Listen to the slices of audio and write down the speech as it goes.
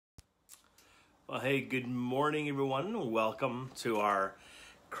Well, hey, good morning, everyone. Welcome to our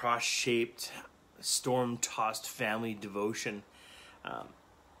cross-shaped, storm-tossed family devotion.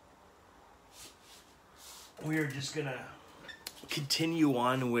 We are just going to continue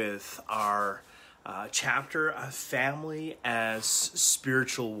on with our chapter of family as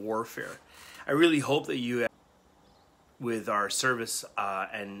spiritual warfare. I really hope that you, with our service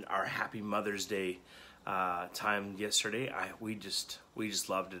and our Happy Mother's Day time yesterday, we just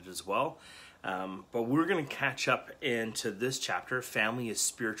loved it as well. But we're going to catch up into this chapter, Family is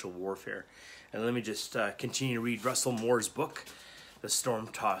Spiritual Warfare. And let me just continue to read Russell Moore's book, The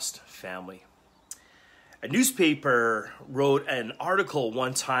Storm-Tossed Family. A newspaper wrote an article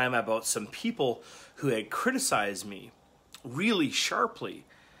one time about some people who had criticized me really sharply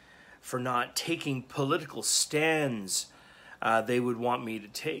for not taking political stands they would want me to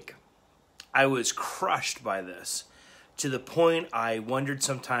take. I was crushed by this, to the point I wondered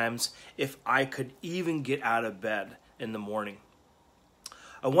sometimes if I could even get out of bed in the morning.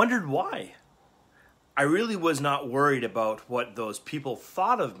 I wondered why. I really was not worried about what those people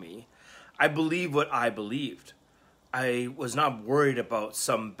thought of me. I believed what I believed. I was not worried about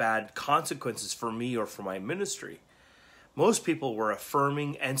some bad consequences for me or for my ministry. Most people were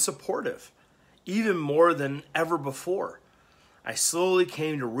affirming and supportive, even more than ever before. I slowly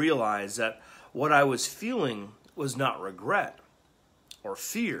came to realize that what I was feeling was not regret or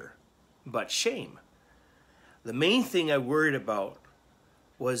fear, but shame. The main thing I worried about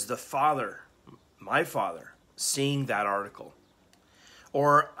was my father, seeing that article,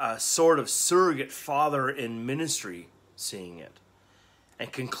 or a sort of surrogate father in ministry seeing it,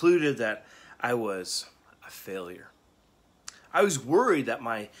 and concluded that I was a failure. I was worried that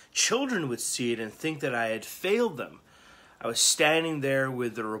my children would see it and think that I had failed them. I was standing there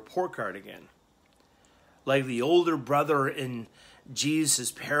with the report card again. Like the older brother in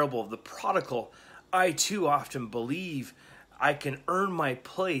Jesus' parable of the prodigal, I too often believe I can earn my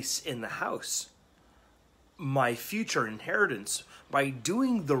place in the house, my future inheritance, by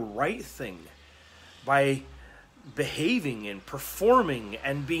doing the right thing, by behaving and performing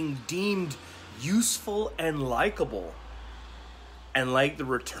and being deemed useful and likable. And like the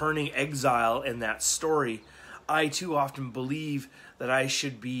returning exile in that story, I too often believe that I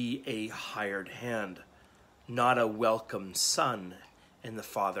should be a hired hand, not a welcome son in the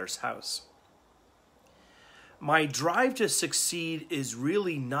Father's house. My drive to succeed is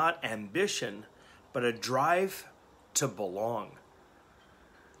really not ambition, but a drive to belong.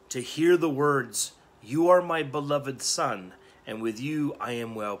 To hear the words, "You are my beloved son, and with you I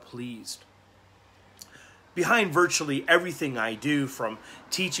am well pleased." Behind virtually everything I do, from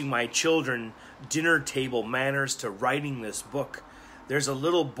teaching my children dinner table manners to writing this book, there's a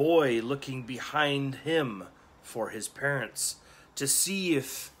little boy looking behind him for his parents to see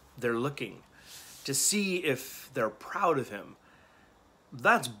if they're looking, to see if they're proud of him.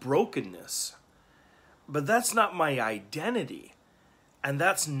 That's brokenness. But that's not my identity, and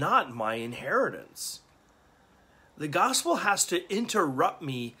that's not my inheritance. The gospel has to interrupt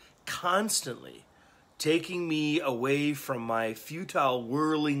me constantly, taking me away from my futile,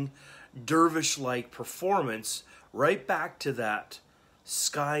 whirling, dervish-like performance right back to that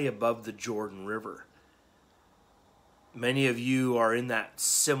sky above the Jordan River. Many of you are in that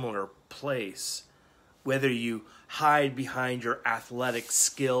similar place, whether you hide behind your athletic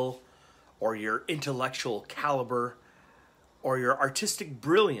skill or your intellectual caliber or your artistic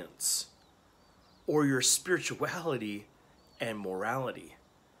brilliance or your spirituality and morality.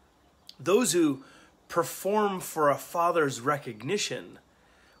 Those who perform for a father's recognition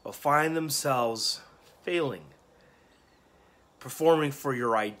will find themselves failing. Performing for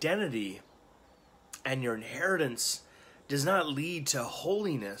your identity and your inheritance does not lead to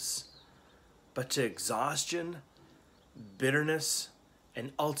holiness, but to exhaustion, bitterness,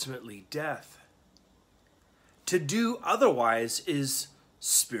 and ultimately death. To do otherwise is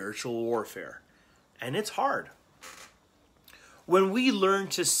spiritual warfare, and it's hard. When we learn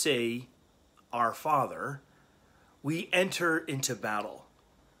to say, "Our Father," we enter into battle.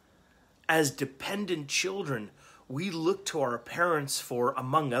 As dependent children, we look to our parents for,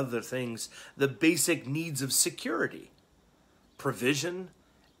 among other things, the basic needs of security, provision,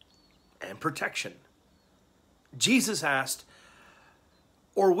 and protection. Jesus asked,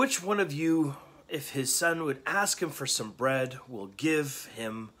 "Or which one of you, if his son would ask him for some bread, will give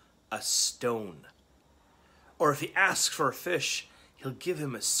him a stone? Or if he asks for a fish, he'll give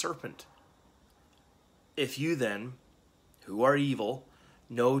him a serpent? If you then, who are evil,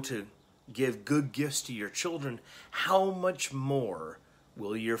 know to give good gifts to your children, how much more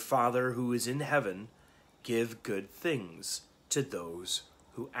will your Father who is in heaven give good things to those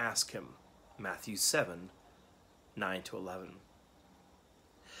who ask him?" Matthew 7, 9 to 11.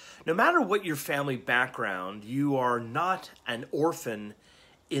 No matter what your family background, you are not an orphan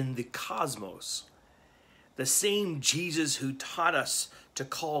in the cosmos. The same Jesus who taught us to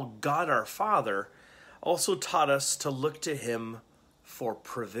call God our Father also taught us to look to him for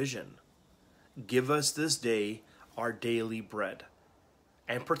provision. Give us this day our daily bread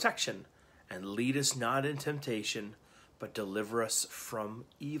and protection, and lead us not in temptation, but deliver us from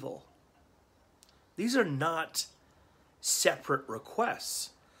evil. These are not separate requests.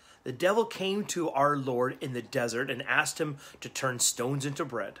 The devil came to our Lord in the desert and asked him to turn stones into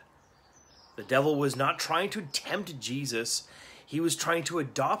bread. The devil was not trying to tempt Jesus. He was trying to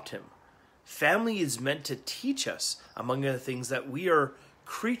adopt him. Family is meant to teach us, among other things, that we are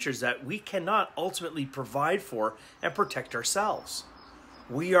creatures that we cannot ultimately provide for and protect ourselves.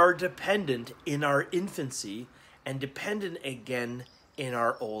 We are dependent in our infancy and dependent again in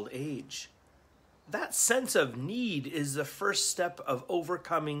our old age. That sense of need is the first step of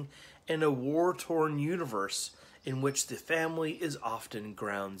overcoming in a war-torn universe in which the family is often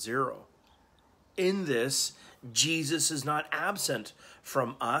ground zero. In this, Jesus is not absent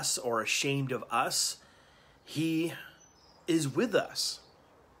from us or ashamed of us. He is with us.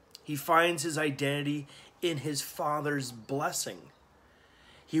 He finds his identity in his Father's blessing.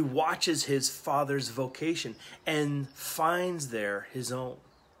 He watches his Father's vocation and finds there his own.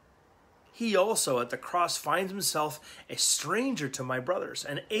 He also at the cross finds himself a stranger to my brothers,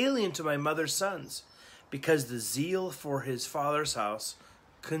 an alien to my mother's sons, because the zeal for his Father's house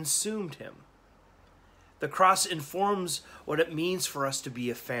consumed him. The cross informs what it means for us to be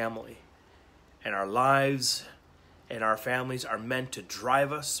a family, and our lives and our families are meant to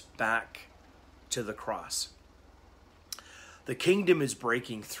drive us back to the cross. The kingdom is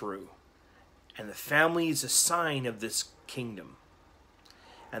breaking through, and the family is a sign of this kingdom.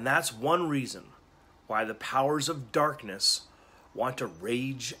 And that's one reason why the powers of darkness want to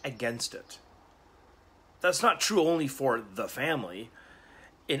rage against it. That's not true only for the family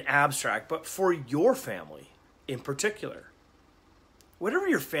in abstract, but for your family in particular. Whatever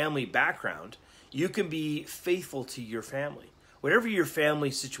your family background, you can be faithful to your family. Whatever your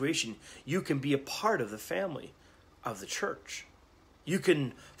family situation, you can be a part of the family of the church. You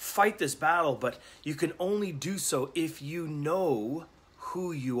can fight this battle, but you can only do so if you know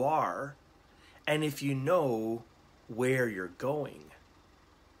who you are and if you know where you're going.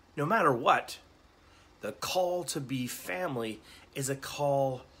 No matter what, the call to be family is a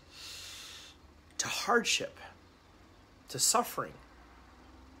call to hardship, to suffering,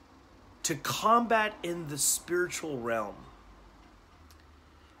 to combat in the spiritual realm.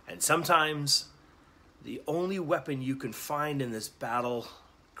 And sometimes the only weapon you can find in this battle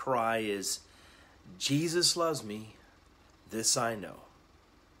cry is, Jesus loves me, this I know.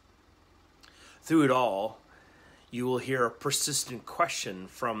 Through it all, you will hear a persistent question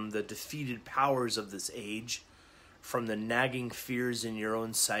from the defeated powers of this age, from the nagging fears in your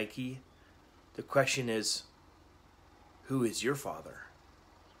own psyche. The question is, who is your Father?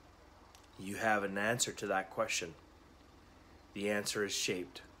 You have an answer to that question. The answer is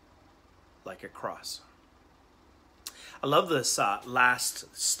shaped like a cross. I love this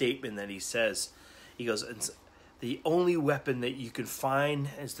last statement that he says. He goes, the only weapon that you can find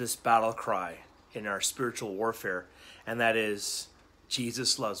is this battle cry in our spiritual warfare, and that is,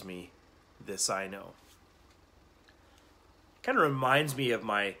 Jesus loves me, this I know. Kind of reminds me of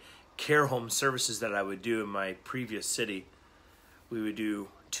my care home services that I would do in my previous city. We would do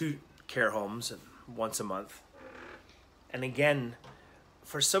 2 care homes once a month. And again,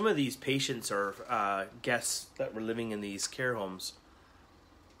 for some of these patients or guests that were living in these care homes,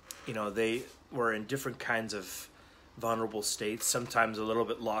 you know, they were in different kinds of vulnerable states, sometimes a little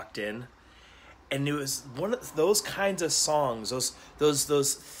bit locked in. And it was one of those kinds of songs,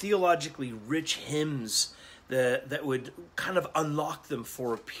 those theologically rich hymns that would kind of unlock them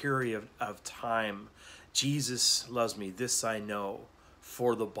for a period of time. Jesus loves me, this I know,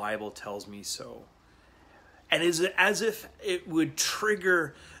 for the Bible tells me so. And is it as if it would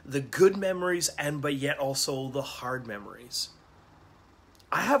trigger the good memories but yet also the hard memories.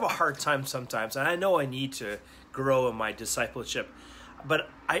 I have a hard time sometimes, and I know I need to grow in my discipleship, but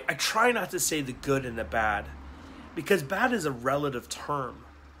I try not to say the good and the bad, because bad is a relative term.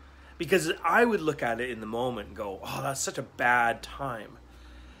 Because I would look at it in the moment and go, oh, that's such a bad time.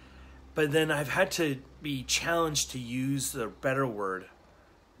 But then I've had to be challenged to use the better word,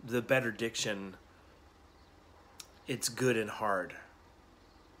 the better diction. It's good and hard.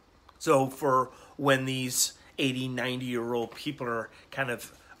 So for when these 80, 90-year-old people are kind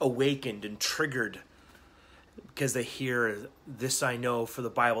of awakened and triggered because they hear, "This I know, for the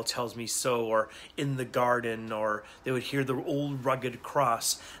Bible tells me so," or "In the garden," or they would hear the old rugged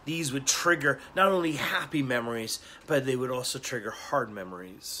cross. These would trigger not only happy memories, but they would also trigger hard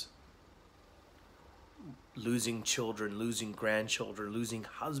memories. Losing children, losing grandchildren, losing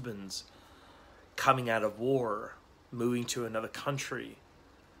husbands, coming out of war, moving to another country,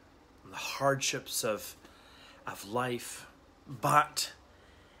 the hardships of life. But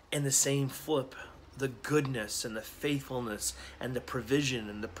in the same flip, the goodness and the faithfulness and the provision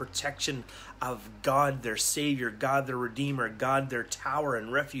and the protection of God, their Savior, God, their Redeemer, God, their tower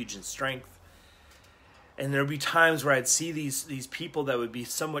and refuge and strength. And there would be times where I'd see these people that would be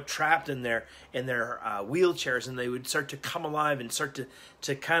somewhat trapped in their wheelchairs, and they would start to come alive and start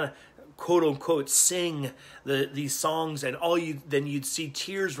to kind of quote unquote sing these songs, and then you'd see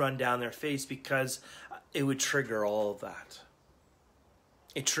tears run down their face, because it would trigger all of that.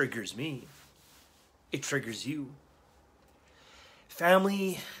 It triggers me. It triggers you.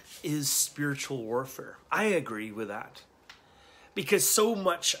 Family is spiritual warfare. I agree with that. Because so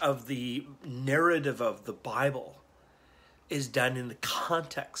much of the narrative of the Bible is done in the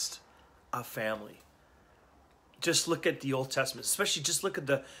context of family. Just look at the Old Testament, especially just look at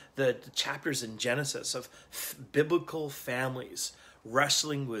the chapters in Genesis of biblical families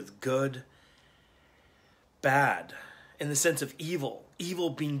wrestling with good, bad, in the sense of evil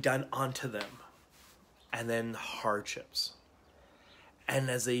being done onto them, and then hardships. And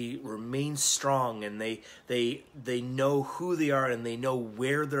as they remain strong and they know who they are and they know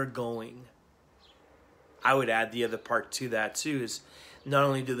where they're going. I would add the other part to that too, is not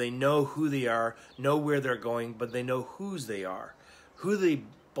only do they know who they are, know where they're going, but they know whose they are, who they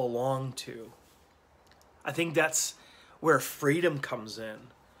belong to. I think that's where freedom comes in,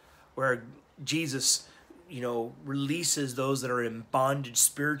 where Jesus, releases those that are in bondage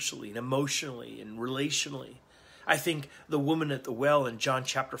spiritually and emotionally and relationally. I think the woman at the well in John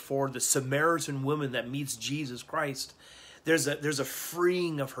chapter 4, the Samaritan woman that meets Jesus Christ, there's a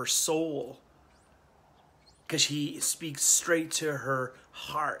freeing of her soul, because he speaks straight to her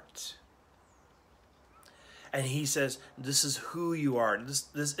heart. And he says, this is who you are.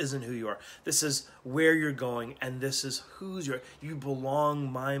 This isn't who you are. This is where you're going, and this is whose you are. You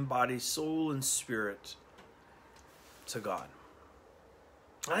belong, mind, body, soul, and spirit, to God.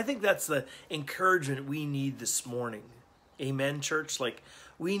 I think that's the encouragement we need this morning. Amen, church?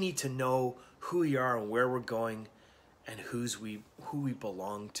 We need to know who we are and where we're going and who we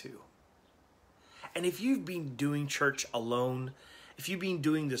belong to. And if you've been doing church alone, if you've been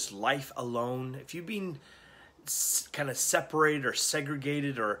doing this life alone, if you've been kind of separated or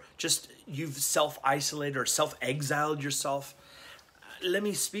segregated, or just you've self-isolated or self-exiled yourself, let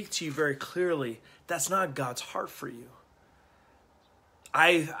me speak to you very clearly. That's not God's heart for you.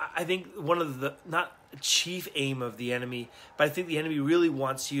 I think one of the, not chief aim of the enemy, but I think the enemy really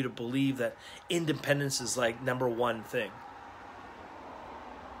wants you to believe that independence is number one thing.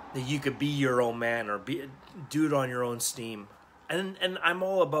 That you could be your own man or do it on your own steam. And I'm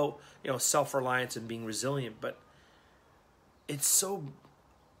all about, self-reliance and being resilient, but it's so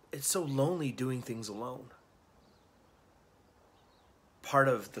lonely doing things alone. Part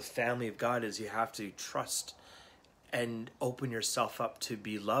of the family of God is you have to trust and open yourself up to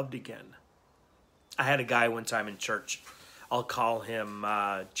be loved again. I had a guy one time in church. I'll call him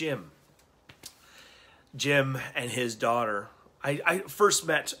Jim. Jim and his daughter. I first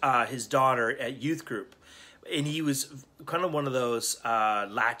met his daughter at youth group. And he was kind of one of those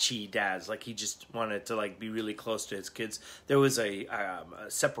latchy dads. He just wanted to be really close to his kids. There was a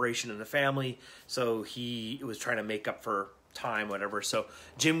separation in the family, so he was trying to make up for time, whatever. So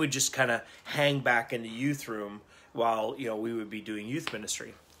Jim would just kind of hang back in the youth room while we would be doing youth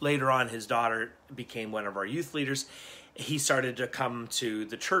ministry. Later on, his daughter became one of our youth leaders. He started to come to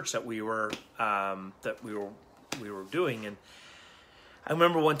the church that we were doing, and I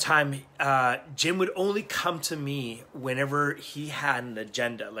remember one time Jim would only come to me whenever he had an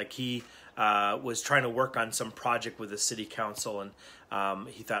agenda. He was trying to work on some project with the city council, and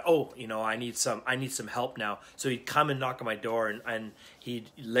he thought, I need some help now. So he'd come and knock on my door, and he'd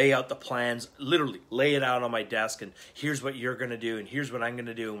lay out the plans, literally lay it out on my desk, and here's what you're going to do, and here's what I'm going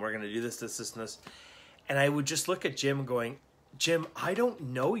to do, and we're going to do this, and this. And I would just look at Jim going, Jim, I don't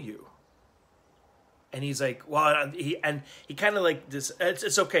know you. And he's like, well, he kind of this.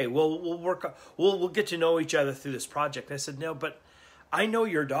 It's okay. We'll work. We'll get to know each other through this project. I said, no, but I know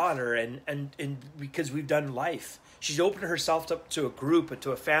your daughter, and because we've done life. She's opened herself up to a group,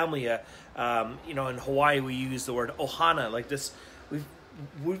 to a family. In Hawaii we use the word ohana, this.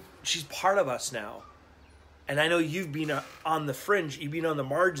 She's part of us now, And I know you've been on the fringe, you've been on the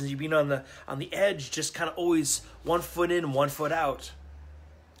margins, you've been on the edge, just kind of always one foot in, one foot out.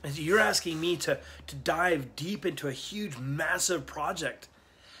 And so you're asking me to dive deep into a huge, massive project.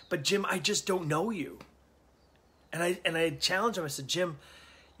 But Jim, I just don't know you. And I challenged him. I said, Jim,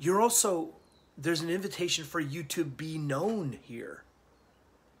 there's an invitation for you to be known here.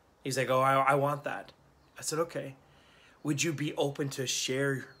 He's like, oh, I want that. I said, okay. Would you be open to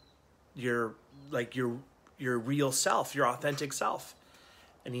share your real self, your authentic self?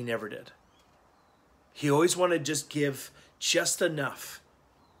 And he never did. He always wanted to just give just enough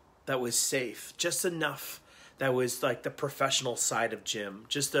that was safe, just enough that was like the professional side of Jim,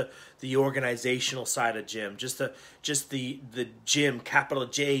 just the organizational side of Jim, just the Jim, capital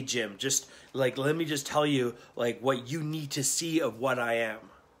J Jim, just like, let me just tell you like what you need to see of what I am.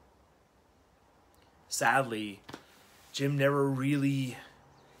 Sadly, Jim never really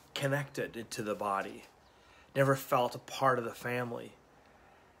connected to the body, never felt a part of the family.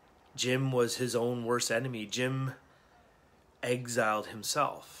 Jim was his own worst enemy. Jim exiled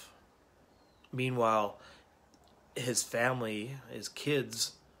himself. Meanwhile, his family, his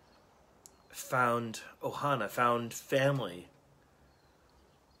kids, found Ohana, found family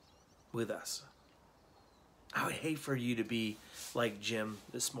with us. I would hate for you to be like Jim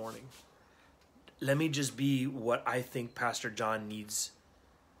this morning. Let me just be what I think Pastor John needs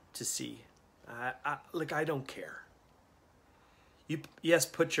to see. I don't care. Yes,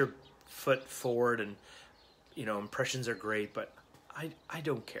 put your foot forward, and impressions are great, but I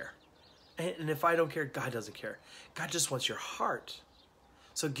don't care. And if I don't care, God doesn't care. God just wants your heart.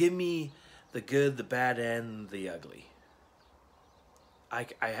 So give me the good, the bad, and the ugly.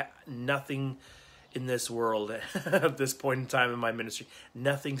 Nothing in this world at this point in time in my ministry,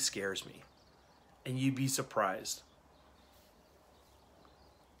 nothing scares me. And you'd be surprised.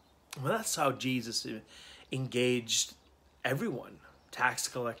 Well, that's how Jesus engaged everyone. Tax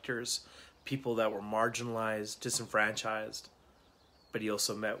collectors, people that were marginalized, disenfranchised. But he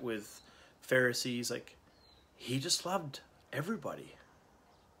also met with Pharisees. Like, he just loved everybody.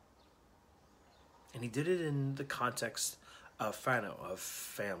 And he did it in the context of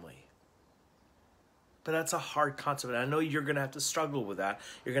family. But that's a hard concept. And I know you're going to have to struggle with that.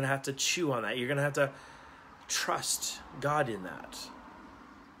 You're going to have to chew on that. You're going to have to trust God in that.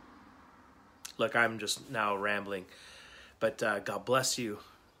 Look, I'm just now rambling. But God bless you.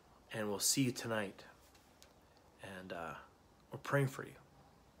 And we'll see you tonight. And we're praying for you.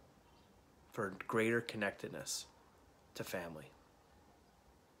 For greater connectedness to family.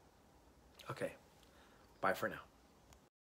 Okay. Bye for now.